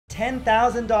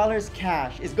$10,000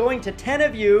 cash is going to 10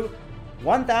 of you,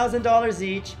 $1,000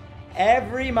 each,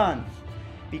 every month,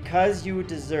 because you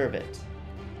deserve it.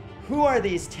 Who are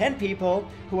these 10 people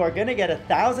who are going to get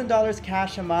 $1,000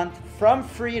 cash a month from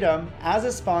Freedom as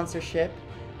a sponsorship?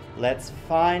 Let's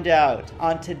find out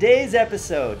on today's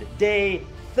episode, day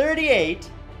 38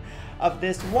 of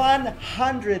this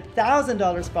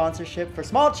 $100,000 sponsorship for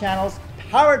small channels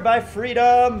powered by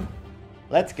Freedom.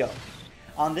 Let's go.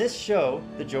 On this show,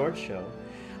 The George Show,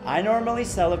 I normally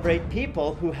celebrate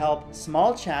people who help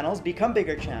small channels become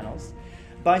bigger channels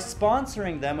by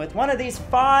sponsoring them with one of these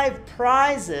 5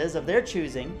 prizes of their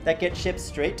choosing that get shipped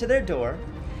straight to their door.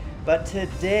 But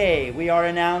today we are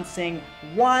announcing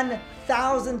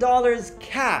 $1,000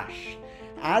 cash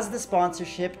as the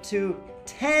sponsorship to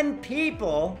 10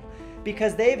 people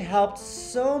because they've helped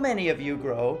so many of you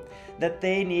grow that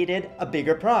they needed a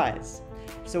bigger prize.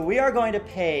 So we are going to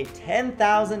pay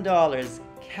 $10,000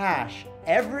 cash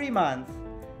every month,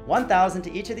 $1,000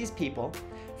 to each of these people,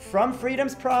 from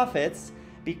Freedom's profits,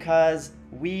 because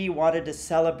we wanted to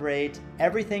celebrate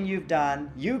everything you've done,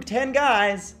 you 10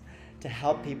 guys, to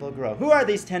help people grow. Who are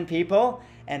these 10 people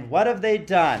and what have they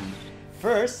done?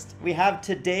 First, we have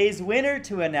today's winner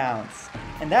to announce,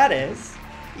 and that is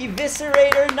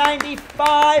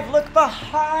Eviscerator95. Look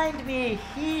behind me.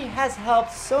 He has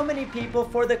helped so many people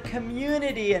for the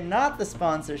community and not the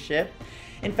sponsorship.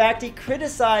 In fact, he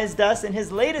criticized us in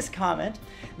his latest comment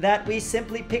that we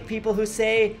simply pick people who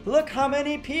say, look how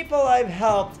many people I've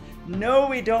helped. No,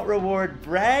 we don't reward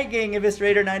bragging,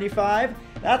 Eviscerator95.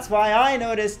 That's why I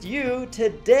noticed you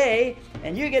today,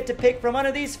 and you get to pick from one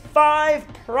of these 5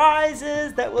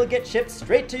 prizes that will get shipped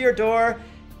straight to your door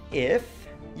if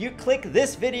you click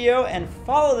this video and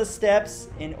follow the steps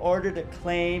in order to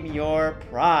claim your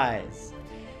prize.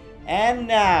 And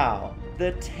now,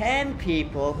 the 10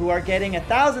 people who are getting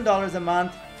 $1,000 a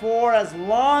month for as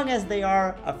long as they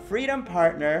are a Freedom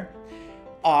partner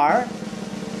are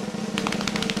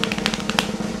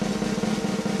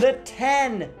the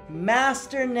 10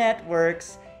 master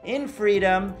networks in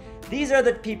Freedom. These are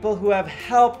the people who have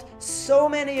helped so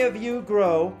many of you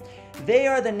grow. They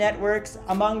are the networks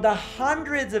among the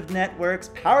hundreds of networks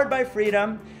powered by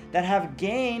Freedom that have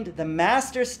gained the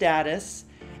master status,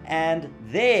 and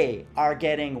they are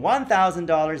getting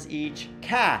 $1,000 each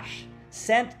cash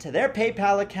sent to their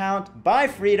PayPal account by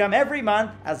Freedom every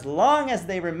month as long as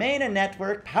they remain a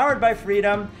network powered by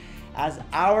Freedom as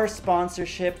our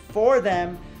sponsorship for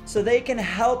them, so they can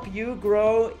help you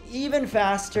grow even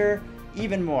faster,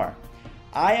 even more.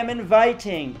 I am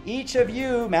inviting each of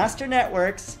you master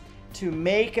networks to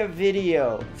make a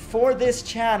video for this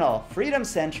channel, Freedom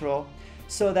Central,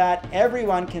 so that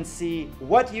everyone can see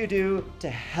what you do to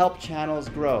help channels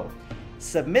grow.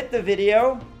 Submit the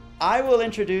video, I will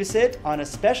introduce it on a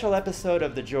special episode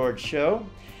of The George Show,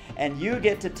 and you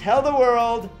get to tell the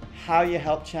world how you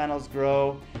help channels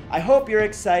grow. I hope you're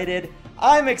excited.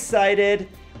 I'm excited.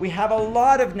 We have a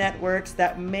lot of networks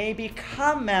that may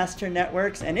become master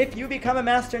networks, and if you become a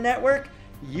master network,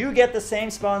 you get the same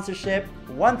sponsorship,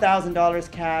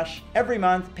 $1,000 cash every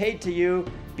month paid to you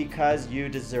because you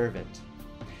deserve it.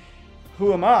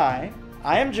 Who am I?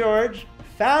 I am George,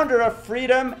 founder of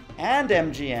Freedom and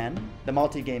MGN, the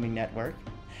multi-gaming network,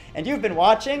 and you've been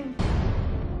watching.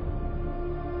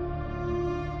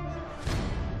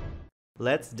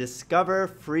 Let's discover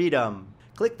Freedom.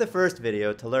 Click the first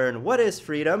video to learn what is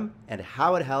Freedom and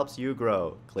how it helps you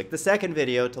grow. Click the second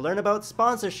video to learn about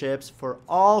sponsorships for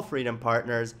all Freedom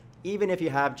partners, even if you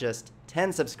have just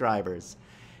 10 subscribers.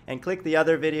 And click the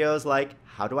other videos like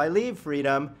How Do I Leave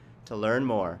Freedom to learn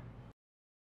more.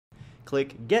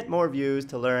 Click Get More Views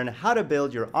to learn how to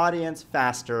build your audience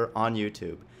faster on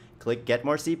YouTube. Click Get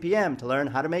More CPM to learn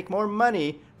how to make more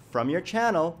money from your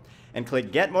channel. And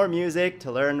click Get More Music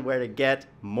to learn where to get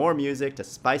more music to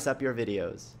spice up your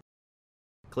videos.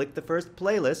 Click the first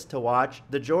playlist to watch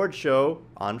The George Show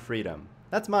on Freedom.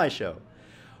 That's my show.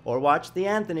 Or watch The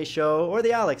Anthony Show or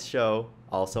The Alex Show,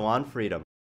 also on Freedom.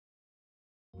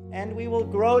 And we will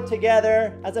grow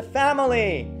together as a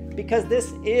family, because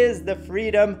this is the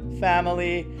Freedom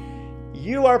family.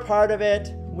 You are part of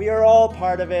it, we are all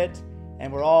part of it,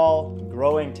 and we're all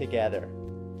growing together.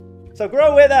 So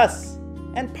grow with us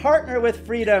and partner with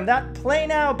Freedom. That Play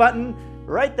Now button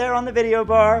right there on the video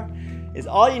bar is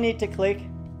all you need to click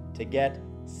to get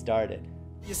started.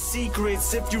 Your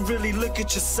secrets, if you really look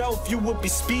at yourself, you would be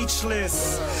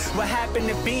speechless. What happened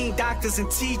to being doctors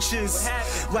and teachers?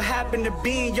 What happened to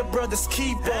being your brother's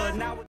keeper? Now